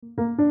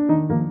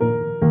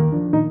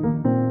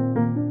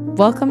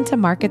Welcome to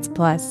Markets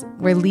Plus,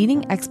 where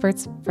leading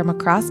experts from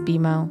across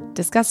BMO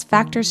discuss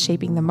factors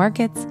shaping the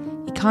markets,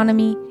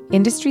 economy,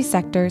 industry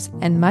sectors,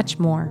 and much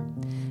more.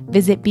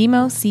 Visit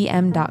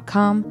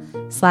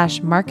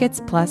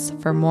bmocm.com/Markets Plus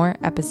for more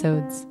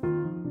episodes.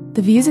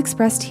 The views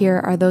expressed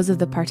here are those of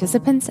the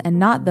participants and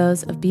not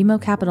those of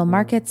BMO Capital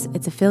Markets,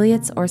 its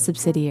affiliates, or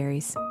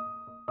subsidiaries.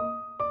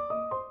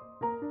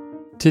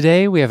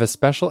 Today, we have a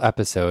special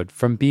episode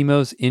from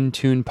BMO's In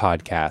Tune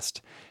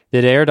podcast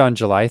that aired on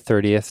July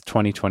 30th,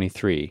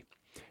 2023.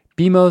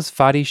 BMO's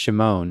Fadi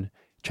Chamoun,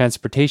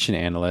 transportation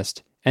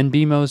analyst, and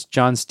BMO's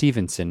John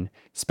Stephenson,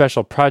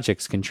 special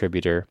projects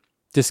contributor,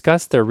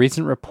 discussed their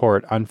recent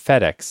report on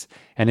FedEx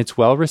and its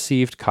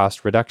well-received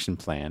cost reduction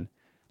plan.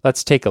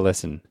 Let's take a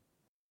listen.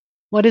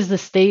 What is the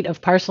state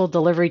of parcel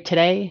delivery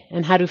today,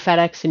 and how do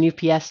FedEx and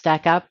UPS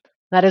stack up?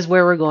 That is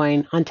where we're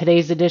going on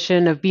today's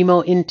edition of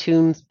BMO In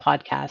Tune's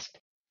podcast.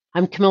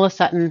 I'm Camilla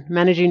Sutton,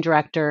 Managing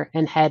Director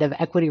and Head of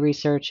Equity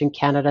Research in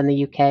Canada and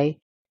the UK,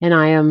 and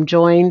I am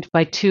joined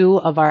by two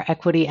of our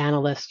equity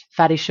analysts,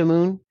 Fadi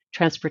Chamoun,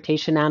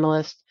 Transportation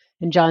Analyst,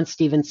 and John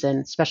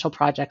Stephenson, Special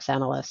Projects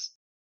Analyst.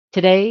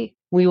 Today,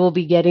 we will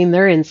be getting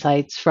their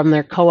insights from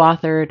their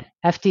co-authored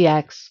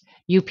FDX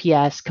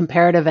UPS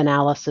comparative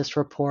analysis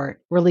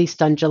report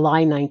released on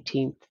July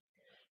 19th.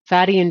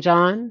 Fadi and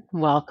John,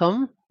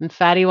 welcome. And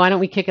Fadi, why don't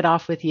we kick it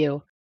off with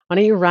you? Why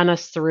don't you run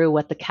us through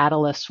what the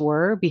catalysts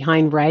were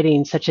behind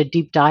writing such a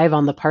deep dive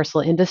on the parcel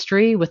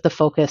industry with the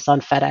focus on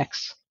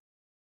FedEx?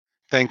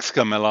 Thanks,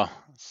 Camilla.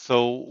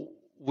 So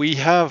we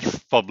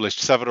have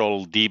published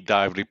several deep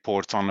dive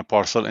reports on the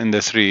parcel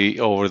industry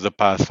over the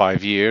past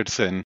 5 years,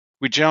 and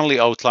we generally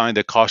outlined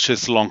a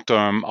cautious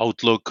long-term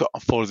outlook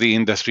for the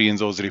industry in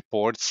those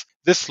reports.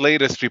 This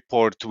latest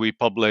report we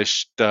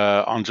published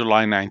on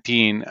July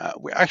 19,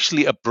 we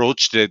actually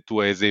approached it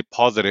with a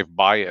positive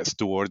bias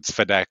towards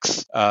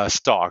FedEx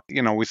stock.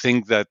 We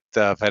think that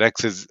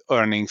FedEx's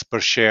earnings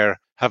per share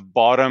have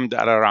bottomed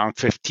at around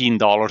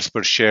 $15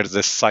 per share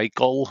this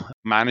cycle.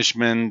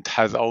 Management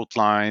has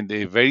outlined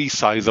a very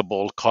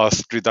sizable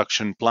cost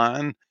reduction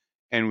plan,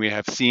 and we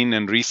have seen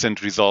in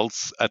recent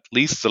results, at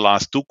least the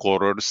last 2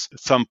 quarters,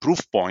 some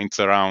proof points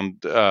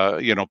around,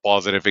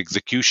 positive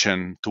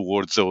execution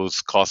towards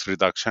those cost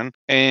reduction.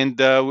 And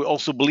we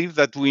also believe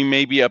that we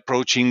may be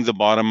approaching the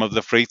bottom of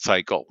the freight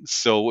cycle.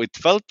 So it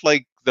felt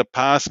like the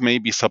past may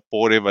be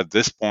supportive at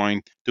this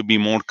point to be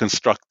more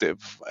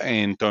constructive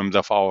in terms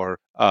of our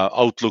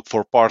outlook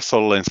for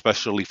parcel and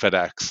especially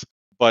FedEx.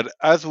 But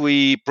as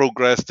we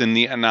progressed in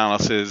the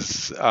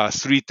analysis,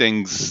 3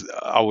 things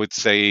I would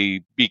say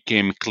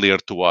became clear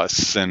to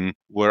us and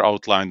were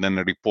outlined in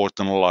the report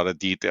in a lot of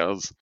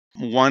details.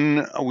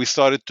 One, we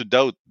started to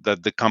doubt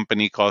that the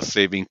company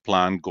cost-saving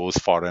plan goes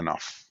far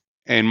enough.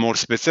 And more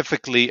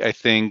specifically, I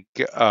think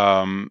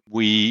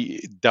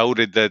we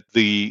doubted that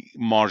the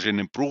margin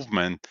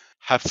improvement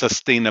have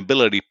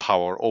sustainability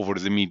power over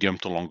the medium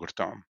to longer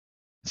term.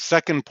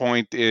 Second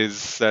point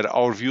is that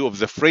our view of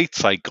the freight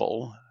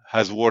cycle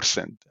has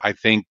worsened. I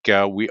think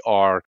we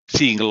are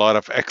seeing a lot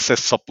of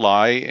excess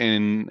supply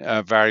in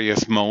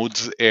various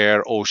modes: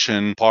 air,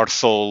 ocean,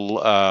 parcel,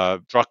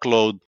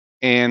 truckload.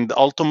 And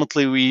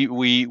ultimately,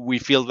 we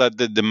feel that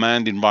the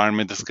demand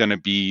environment is going to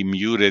be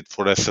muted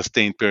for a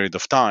sustained period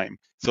of time.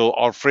 So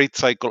our freight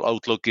cycle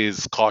outlook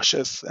is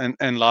cautious.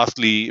 And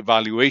lastly,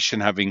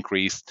 valuation have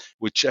increased,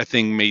 which I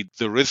think made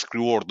the risk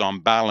reward on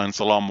balance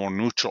a lot more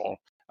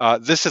neutral.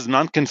 This is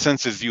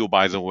non-consensus view,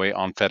 by the way,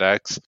 on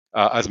FedEx,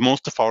 as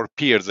most of our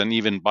peers and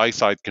even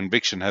buy-side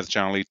conviction has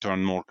generally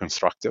turned more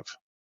constructive.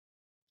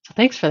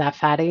 Thanks for that,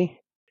 Fadi.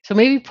 So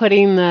maybe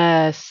putting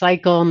the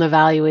cycle and the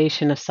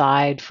valuation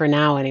aside for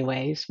now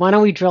anyways, why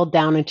don't we drill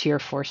down into your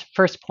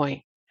first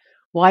point?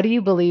 Why do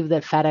you believe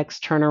that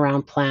FedEx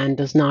turnaround plan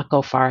does not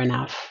go far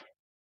enough?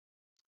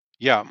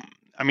 Yeah,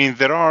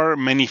 there are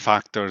many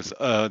factors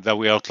that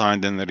we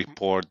outlined in the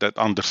report that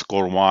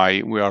underscore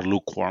why we are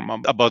lukewarm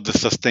about the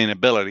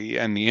sustainability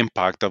and the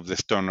impact of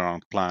this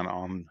turnaround plan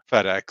on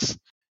FedEx.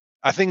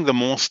 I think the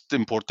most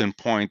important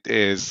point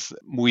is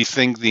we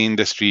think the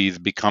industry is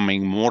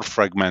becoming more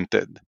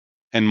fragmented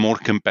and more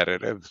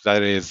competitive.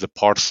 That is the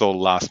parcel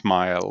last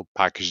mile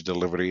package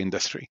delivery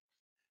industry.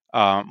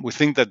 We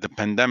think that the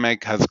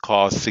pandemic has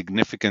caused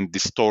significant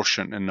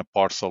distortion in the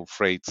parcel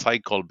freight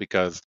cycle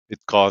because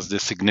it caused a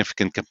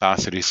significant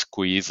capacity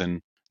squeeze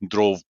and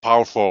drove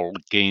powerful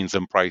gains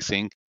in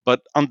pricing. But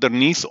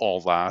underneath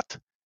all that,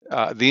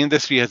 the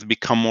industry has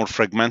become more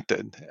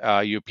fragmented.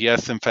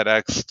 UPS and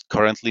FedEx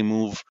currently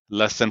move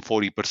less than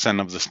 40%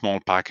 of the small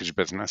package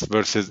business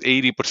versus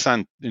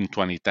 80% in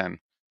 2010.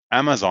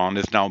 Amazon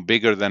is now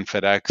bigger than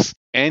FedEx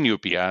and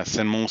UPS,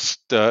 and most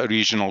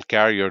regional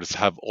carriers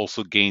have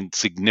also gained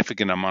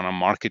significant amount of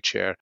market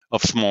share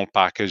of small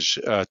package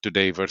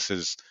today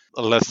versus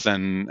less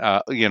than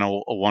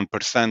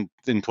 1%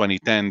 in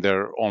 2010.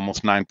 They're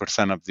almost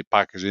 9% of the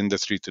package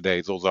industry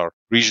today. Those are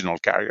regional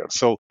carriers.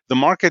 So the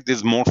market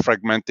is more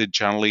fragmented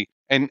generally.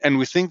 And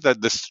we think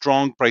that the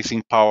strong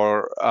pricing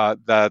power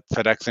that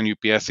FedEx and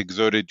UPS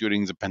exerted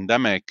during the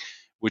pandemic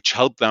which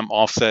help them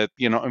offset,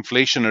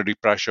 inflationary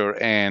pressure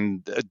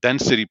and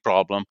density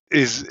problem,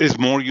 is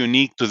more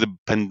unique to the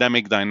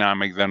pandemic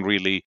dynamic than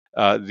really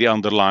the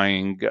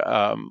underlying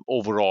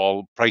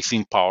overall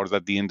pricing power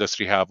that the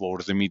industry have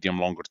over the medium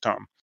longer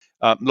term.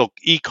 Look,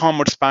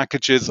 e-commerce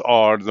packages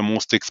are the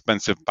most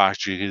expensive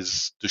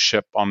packages to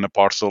ship on the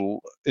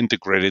parcel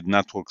integrated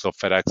networks of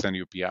FedEx and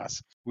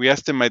UPS. We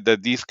estimate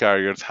that these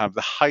carriers have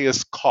the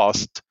highest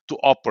cost to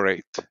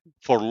operate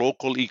for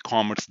local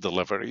e-commerce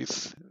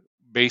deliveries,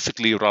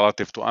 basically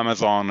relative to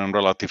Amazon and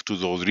relative to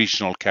those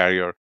regional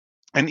carriers.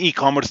 And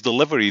e-commerce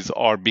deliveries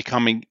are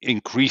becoming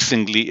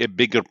increasingly a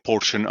bigger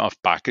portion of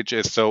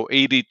packages. So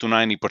 80 to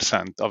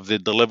 90% of the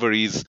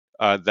deliveries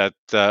that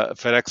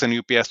FedEx and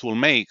UPS will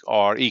make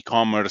are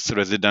e-commerce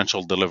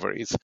residential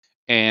deliveries.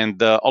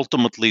 And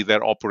ultimately,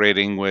 they're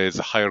operating with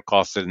higher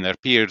costs than their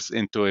peers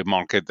into a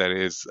market that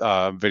is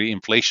very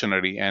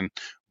inflationary. And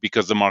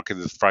because the market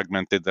is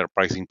fragmented, their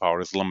pricing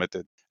power is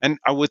limited. And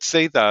I would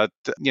say that,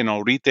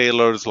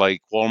 retailers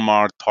like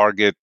Walmart,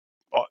 Target,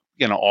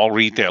 all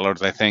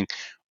retailers, I think,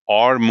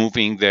 are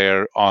moving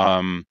their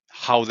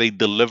how they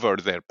deliver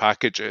their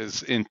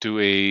packages into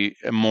a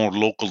more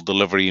local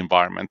delivery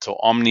environment. So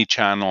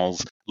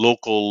omni-channels,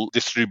 local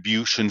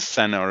distribution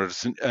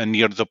centers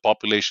near the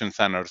population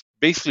centers,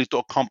 basically to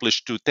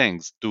accomplish two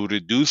things: to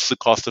reduce the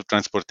cost of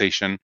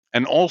transportation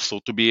and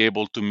also to be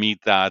able to meet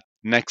that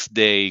next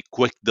day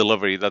quick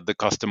delivery that the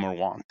customer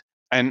wants.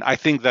 And I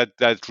think that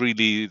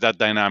that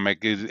dynamic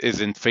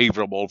isn't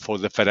favorable for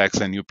the FedEx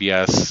and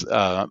UPS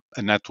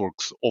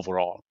networks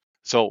overall.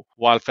 So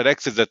while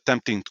FedEx is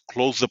attempting to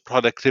close the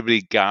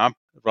productivity gap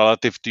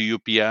relative to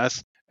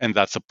UPS, and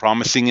that's a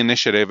promising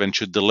initiative and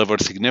should deliver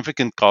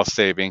significant cost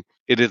saving,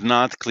 it is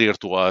not clear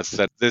to us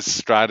that this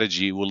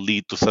strategy will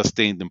lead to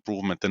sustained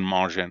improvement in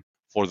margin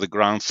for the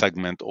ground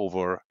segment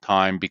over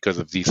time because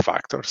of these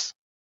factors.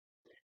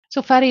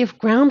 So, Fadi, if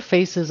ground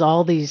faces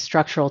all these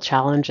structural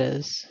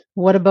challenges,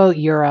 what about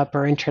Europe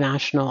or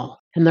international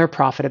and their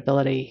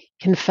profitability?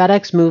 Can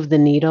FedEx move the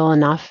needle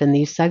enough in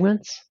these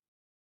segments?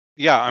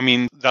 Yeah, I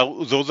mean,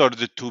 those are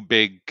the two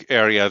big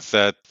areas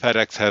that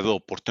FedEx has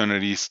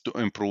opportunities to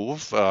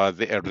improve,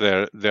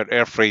 their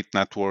air freight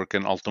network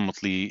and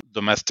ultimately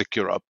domestic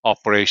Europe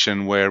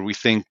operation, where we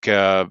think,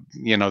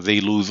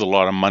 they lose a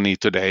lot of money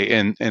today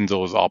in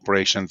those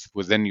operations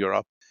within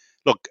Europe.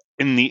 Look,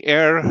 in the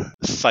air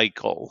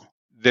cycle,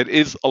 there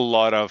is a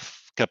lot of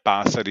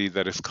capacity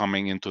that is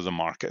coming into the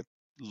market.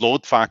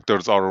 Load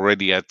factors are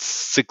already at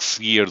 6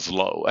 years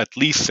low, at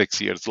least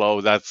 6 years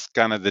low. That's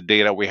kind of the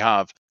data we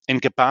have.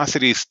 And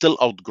capacity is still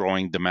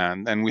outgrowing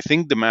demand. And we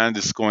think demand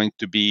is going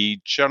to be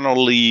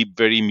generally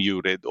very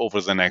muted over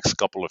the next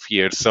couple of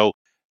years. So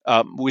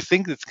we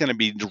think it's going to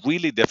be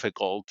really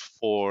difficult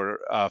for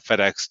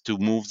FedEx to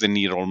move the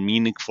needle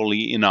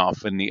meaningfully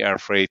enough in the air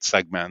freight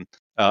segment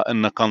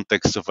in the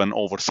context of an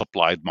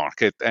oversupplied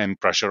market and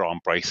pressure on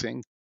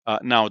pricing.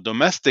 Now,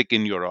 domestic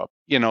in Europe,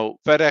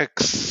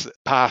 FedEx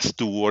path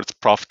towards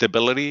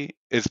profitability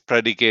is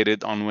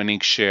predicated on winning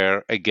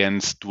share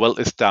against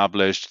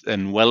well-established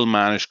and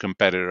well-managed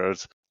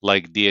competitors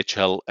like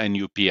DHL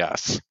and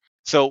UPS.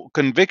 So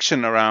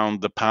conviction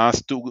around the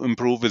path to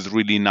improve is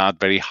really not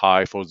very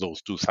high for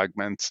those two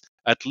segments,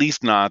 at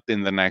least not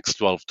in the next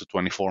 12 to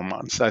 24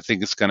 months. I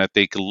think it's going to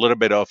take a little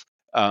bit of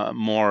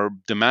more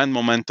demand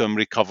momentum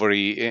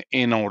recovery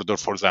in order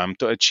for them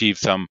to achieve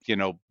some,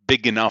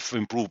 big enough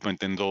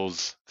improvement in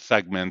those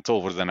segments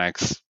over the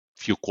next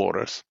few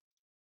quarters.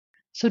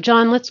 So,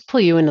 John, let's pull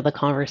you into the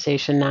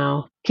conversation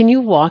now. Can you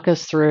walk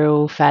us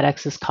through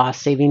FedEx's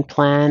cost saving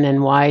plan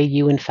and why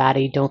you and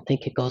Fadi don't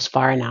think it goes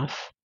far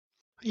enough?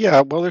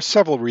 Yeah, well, there's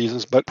several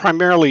reasons, but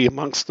primarily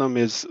amongst them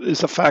is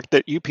the fact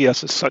that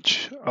UPS is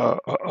such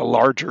a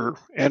larger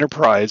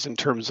enterprise in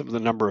terms of the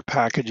number of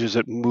packages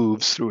it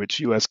moves through its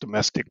U.S.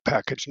 domestic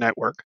package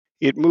network.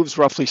 It moves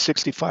roughly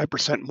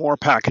 65% more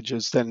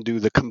packages than do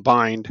the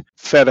combined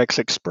FedEx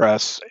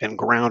Express and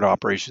ground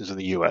operations in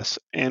the U.S.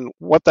 And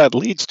what that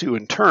leads to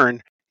in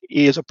turn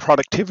is a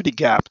productivity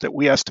gap that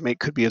we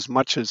estimate could be as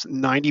much as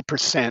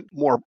 90%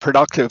 more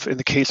productive in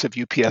the case of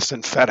UPS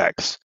than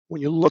FedEx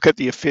when you look at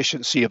the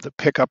efficiency of the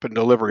pickup and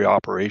delivery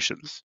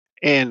operations.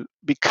 And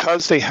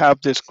because they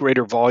have this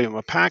greater volume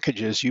of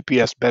packages,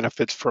 UPS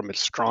benefits from its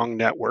strong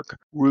network,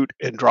 route,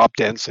 and drop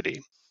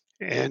density.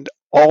 And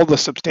all the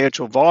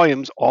substantial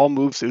volumes all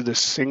move through this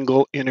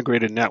single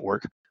integrated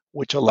network,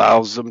 which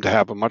allows them to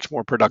have a much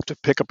more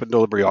productive pickup and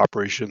delivery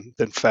operation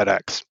than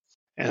FedEx.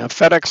 And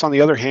FedEx, on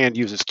the other hand,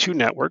 uses two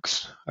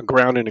networks, a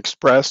ground and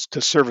express,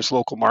 to service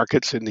local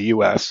markets in the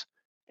US.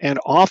 And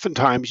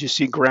oftentimes you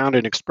see ground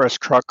and express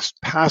trucks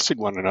passing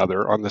one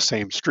another on the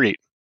same street.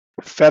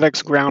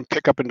 FedEx ground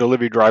pickup and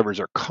delivery drivers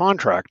are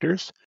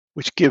contractors,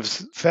 which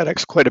gives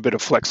FedEx quite a bit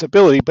of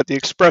flexibility, but the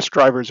express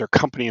drivers are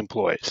company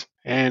employees.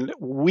 And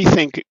we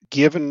think,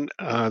 given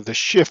the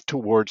shift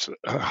towards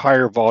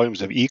higher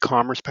volumes of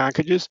e-commerce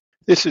packages,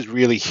 this is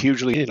really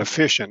hugely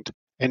inefficient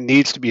and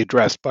needs to be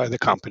addressed by the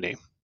company.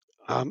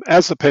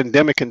 As the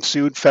pandemic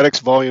ensued,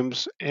 FedEx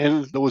volumes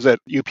and those at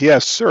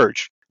UPS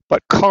surged,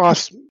 but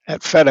costs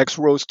at FedEx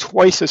rose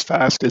twice as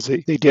fast as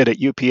they did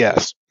at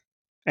UPS.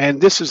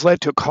 And this has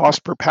led to a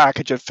cost per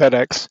package at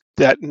FedEx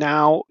that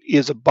now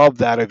is above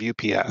that of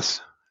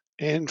UPS.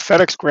 And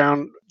FedEx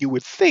Ground, you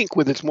would think,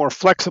 with its more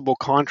flexible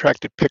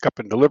contracted pickup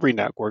and delivery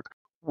network,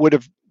 would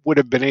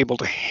have been able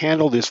to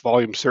handle this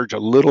volume surge a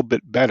little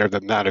bit better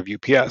than that of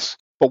UPS.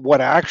 But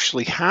what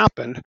actually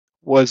happened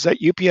was that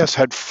UPS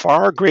had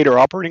far greater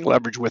operating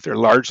leverage with their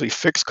largely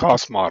fixed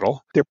cost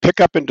model. Their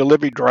pickup and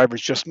delivery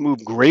drivers just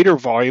moved greater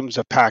volumes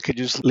of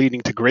packages, leading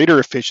to greater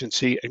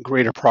efficiency and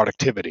greater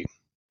productivity.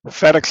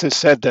 FedEx has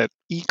said that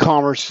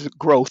e-commerce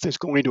growth is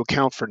going to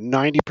account for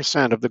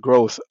 90% of the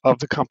growth of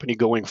the company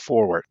going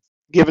forward.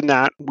 Given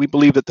that, we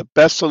believe that the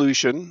best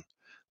solution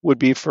would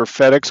be for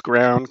FedEx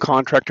Ground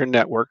contractor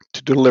network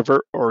to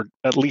deliver, or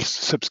at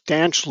least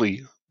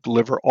substantially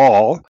deliver,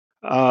 all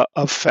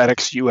of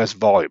FedEx US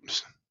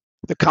volumes.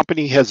 The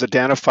company has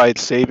identified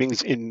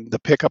savings in the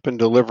pickup and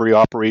delivery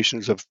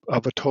operations of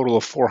a total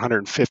of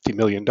 $450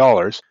 million,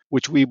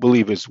 which we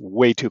believe is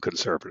way too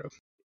conservative.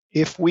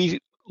 If we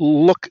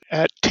look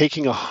at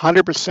taking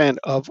 100%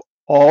 of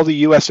all the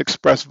US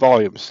Express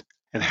volumes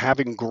and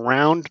having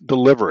Ground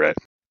deliver it,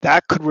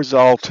 that could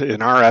result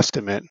in our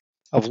estimate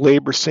of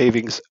labor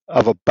savings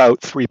of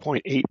about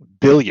 $3.8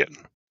 billion.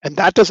 And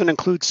that doesn't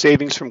include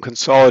savings from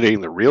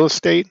consolidating the real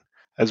estate,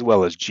 as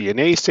well as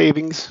G&A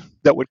savings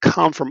that would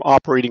come from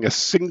operating a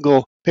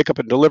single pickup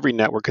and delivery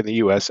network in the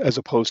US as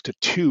opposed to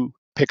two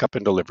pickup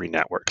and delivery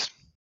networks.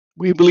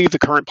 We believe the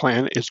current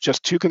plan is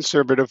just too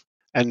conservative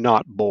and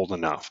not bold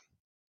enough.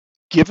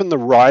 Given the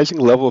rising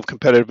level of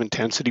competitive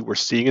intensity we're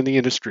seeing in the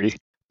industry,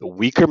 the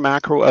weaker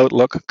macro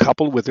outlook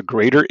coupled with a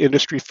greater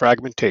industry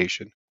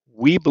fragmentation,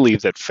 we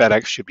believe that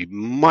FedEx should be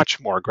much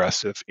more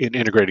aggressive in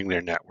integrating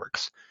their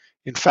networks.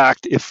 In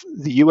fact, if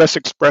the US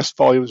Express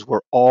volumes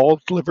were all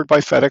delivered by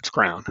FedEx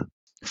Ground,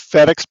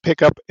 FedEx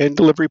pickup and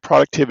delivery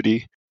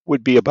productivity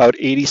would be about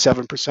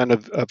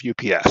 87% of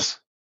UPS,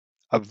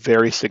 a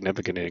very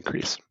significant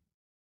increase.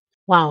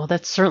 Wow,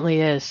 that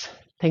certainly is.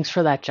 Thanks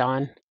for that,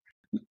 John.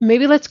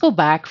 Maybe let's go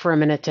back for a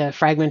minute to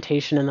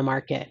fragmentation in the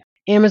market.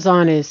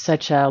 Amazon is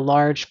such a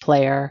large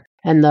player,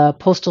 and the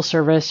Postal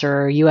Service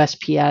or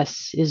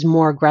USPS is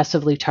more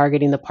aggressively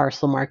targeting the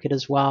parcel market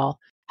as well.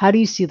 How do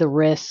you see the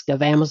risk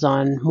of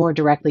Amazon more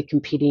directly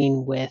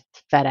competing with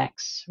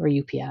FedEx or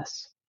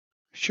UPS?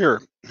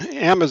 Sure.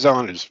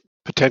 Amazon is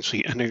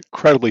potentially an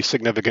incredibly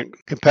significant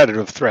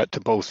competitive threat to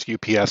both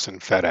UPS and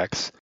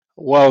FedEx.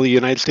 While the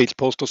United States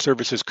Postal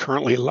Service is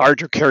currently a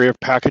larger carrier of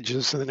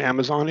packages than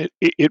Amazon,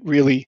 it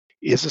really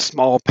is a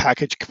small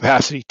package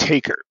capacity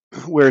taker,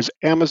 whereas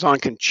Amazon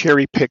can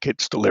cherry pick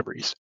its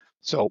deliveries.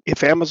 So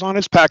if Amazon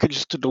has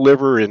packages to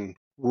deliver in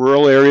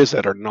rural areas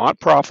that are not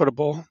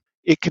profitable,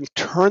 it can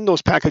turn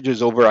those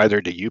packages over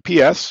either to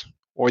UPS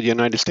or the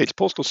United States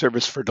Postal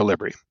Service for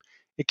delivery.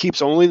 It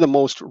keeps only the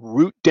most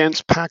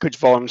route-dense package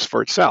volumes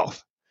for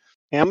itself.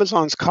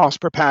 Amazon's cost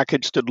per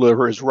package to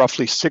deliver is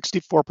roughly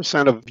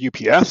 64% of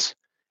UPS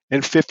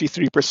and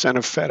 53%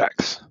 of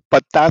FedEx.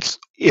 But that's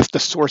if the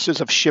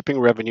sources of shipping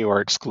revenue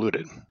are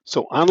excluded.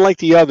 So unlike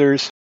the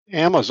others,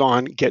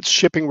 Amazon gets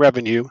shipping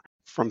revenue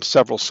from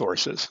several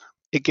sources.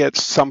 It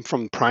gets some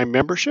from Prime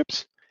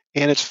memberships,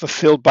 and it's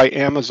fulfilled by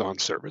Amazon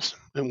Service,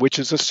 which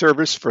is a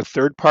service for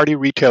third-party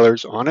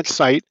retailers on its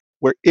site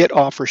where it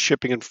offers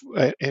shipping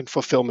and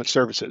fulfillment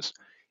services.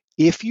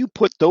 If you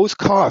put those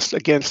costs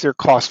against their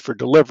cost for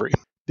delivery,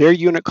 their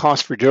unit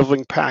cost for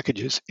delivering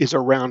packages is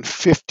around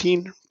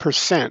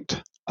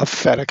 15% of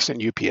FedEx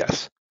and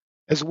UPS.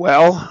 As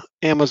well,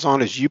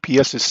 Amazon is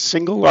UPS's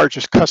single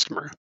largest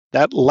customer.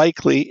 That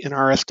likely, in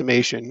our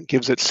estimation,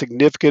 gives it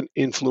significant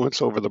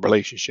influence over the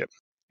relationship.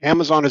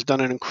 Amazon has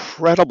done an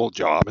incredible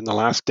job in the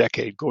last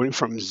decade, going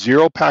from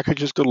 0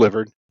 packages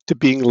delivered to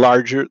being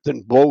larger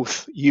than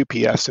both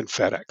UPS and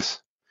FedEx.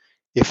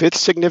 If its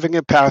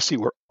significant capacity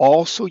were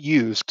also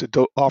used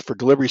to offer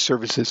delivery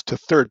services to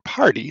third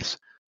parties,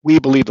 we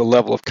believe the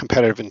level of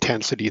competitive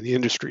intensity in the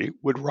industry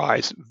would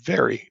rise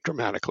very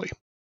dramatically.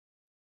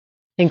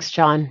 Thanks,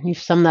 John. You've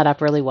summed that up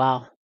really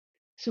well.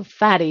 So,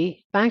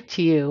 Fadi, back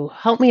to you.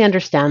 Help me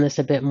understand this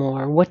a bit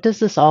more. What does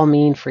this all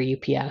mean for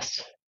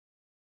UPS?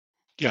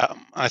 Yeah,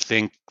 I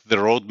think the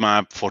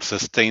roadmap for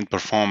sustained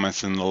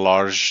performance in the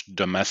large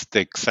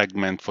domestic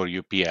segment for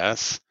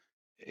UPS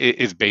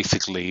is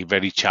basically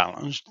very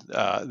challenged.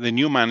 The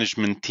new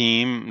management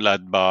team,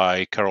 led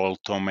by Carol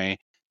Tomei,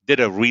 did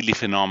a really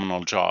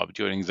phenomenal job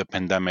during the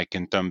pandemic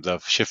in terms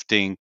of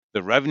shifting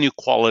the revenue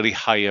quality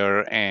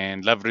higher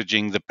and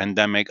leveraging the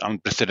pandemic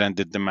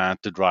unprecedented demand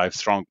to drive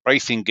strong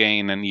pricing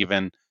gain, and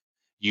even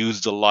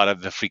used a lot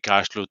of the free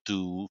cash flow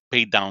to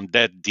pay down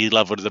debt,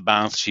 delever the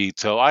balance sheet.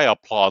 So I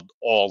applaud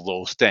all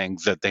those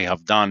things that they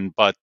have done.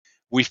 But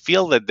we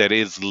feel that there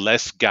is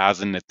less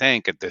gas in the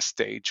tank at this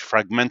stage.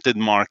 Fragmented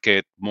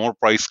market, more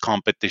price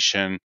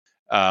competition,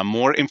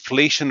 more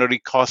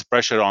inflationary cost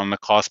pressure on the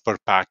cost per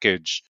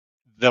package.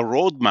 The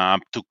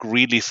roadmap to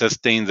really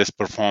sustain this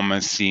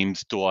performance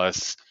seems to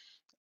us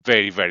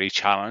very, very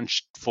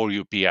challenged for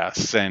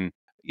UPS. And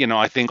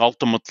I think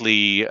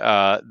ultimately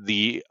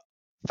the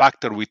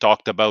factor we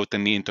talked about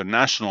in the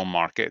international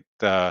market,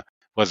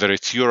 whether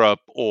it's Europe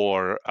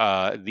or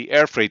the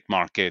air freight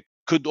market,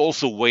 could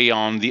also weigh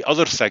on the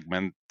other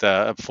segment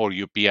for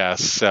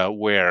UPS,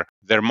 where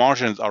their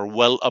margins are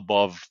well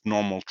above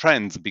normal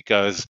trends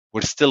because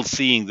we're still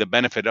seeing the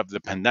benefit of the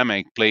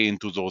pandemic play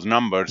into those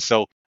numbers.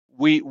 So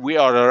we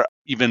are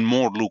even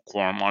more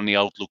lukewarm on the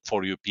outlook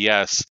for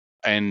UPS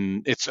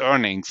and its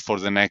earnings for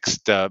the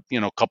next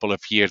couple of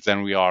years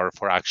than we are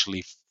for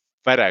actually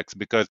FedEx,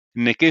 because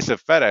in the case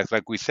of FedEx,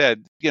 like we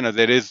said,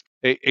 there is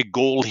a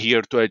goal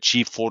here to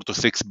achieve 4 to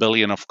 6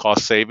 billion of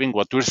cost saving.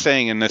 What we're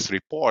saying in this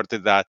report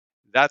is that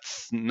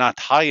that's not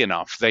high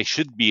enough. They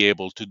should be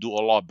able to do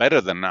a lot better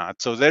than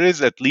that. So there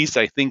is, at least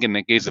I think in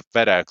the case of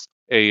FedEx,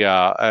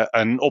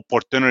 an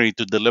opportunity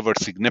to deliver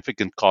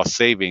significant cost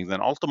savings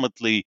and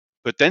ultimately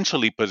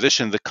potentially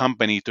position the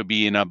company to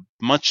be in a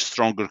much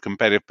stronger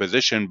competitive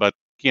position. But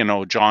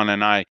John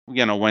and I,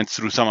 went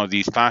through some of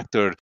these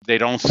factors. They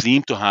don't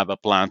seem to have a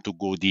plan to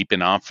go deep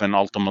enough. And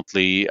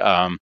ultimately,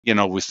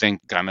 we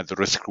think kind of the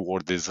risk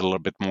reward is a little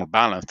bit more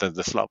balanced at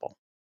this level.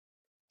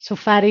 So,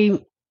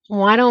 Fadi,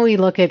 why don't we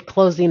look at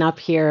closing up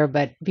here?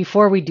 But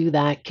before we do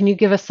that, can you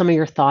give us some of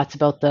your thoughts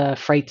about the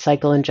freight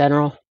cycle in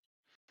general?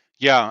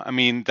 Yeah, I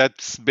mean,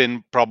 that's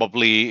been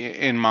probably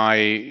in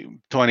my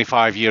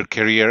 25-year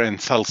career in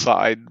sell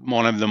side,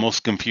 one of the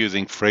most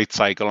confusing freight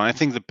cycle. And I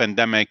think the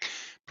pandemic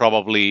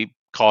probably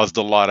caused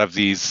a lot of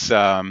these,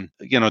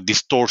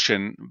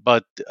 distortion.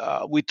 But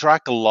we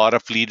track a lot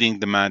of leading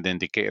demand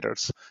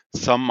indicators.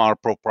 Some are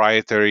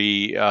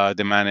proprietary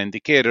demand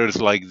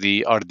indicators like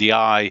the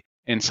RDI,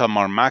 and some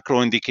are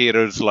macro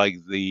indicators like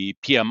the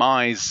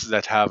PMIs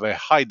that have a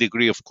high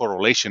degree of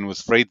correlation with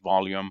freight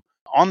volume.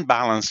 On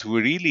balance,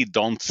 we really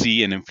don't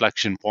see an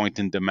inflection point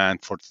in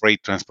demand for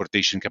freight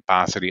transportation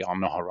capacity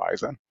on the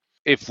horizon.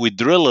 If we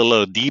drill a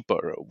little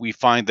deeper, we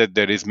find that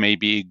there is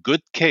maybe a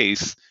good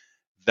case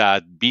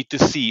that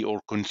B2C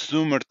or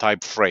consumer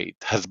type freight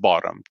has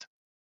bottomed,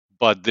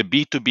 but the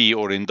B2B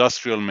or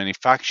industrial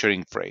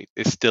manufacturing freight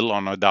is still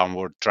on a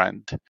downward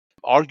trend.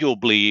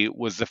 Arguably,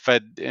 with the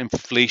Fed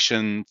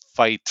inflation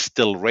fight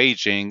still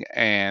raging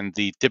and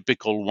the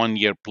typical 1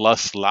 year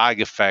plus lag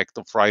effect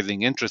of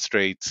rising interest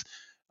rates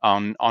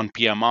on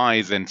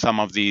PMIs and some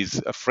of these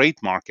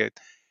freight market,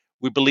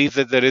 we believe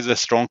that there is a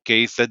strong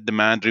case that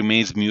demand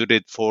remains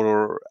muted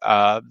for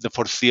the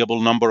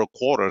foreseeable number of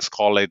quarters,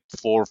 call it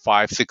 4,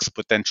 5, 6,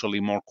 potentially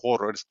more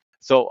quarters.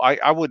 So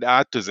I would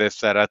add to this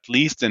that at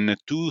least in the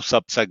two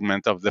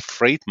subsegments of the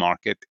freight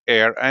market,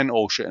 air and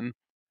ocean,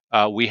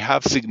 we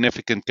have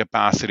significant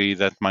capacity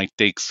that might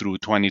take through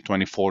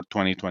 2024,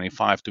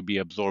 2025 to be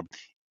absorbed,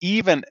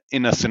 even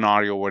in a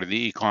scenario where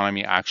the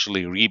economy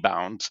actually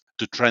rebounds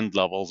to trend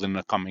levels in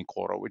the coming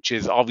quarter, which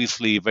is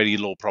obviously a very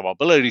low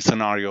probability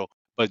scenario.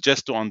 But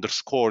just to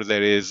underscore,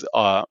 there is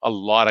a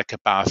lot of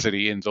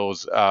capacity in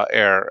those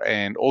air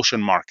and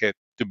ocean market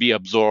to be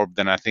absorbed,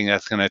 and I think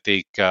that's going to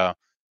take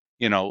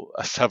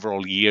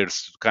several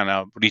years to kind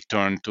of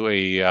return to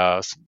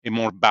a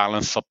more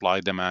balanced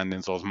supply demand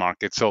in those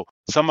markets. So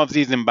some of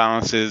these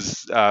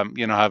imbalances,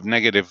 have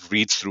negative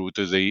reads through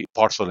to the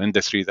parcel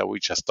industry that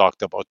we just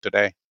talked about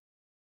today.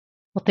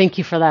 Well, thank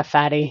you for that,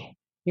 Fadi.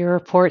 Your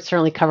report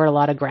certainly covered a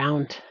lot of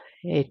ground.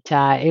 It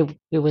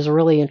was a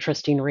really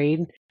interesting read,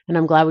 and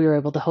I'm glad we were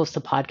able to host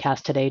the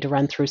podcast today to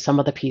run through some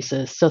of the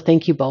pieces. So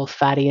thank you both,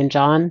 Fadi and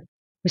John.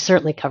 We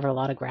certainly covered a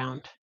lot of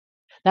ground.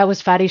 That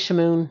was Fadi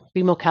Chamoun,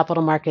 BMO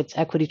Capital Markets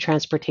Equity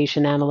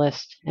Transportation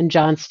Analyst, and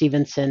John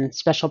Stephenson,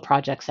 Special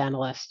Projects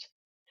Analyst.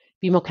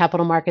 BMO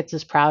Capital Markets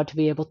is proud to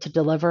be able to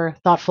deliver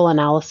thoughtful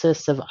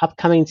analysis of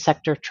upcoming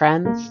sector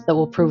trends that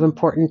will prove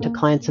important to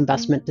clients'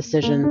 investment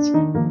decisions.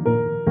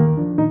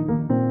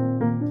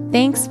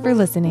 Thanks for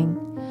listening.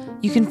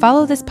 You can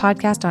follow this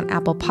podcast on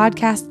Apple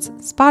Podcasts,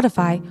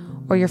 Spotify,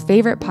 or your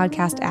favorite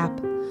podcast app.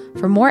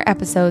 For more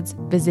episodes,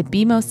 visit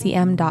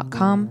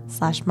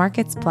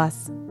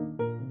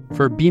bmocm.com/marketsplus.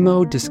 For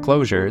BMO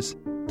disclosures,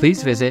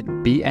 please visit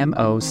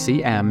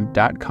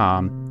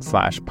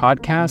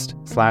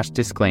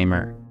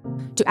bmocm.com/podcast/disclaimer.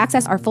 To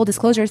access our full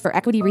disclosures for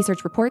equity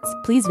research reports,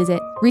 please visit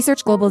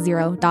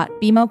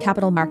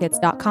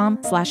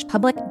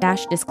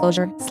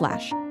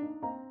researchglobalzero.bmocapitalmarkets.com/public-disclosure/.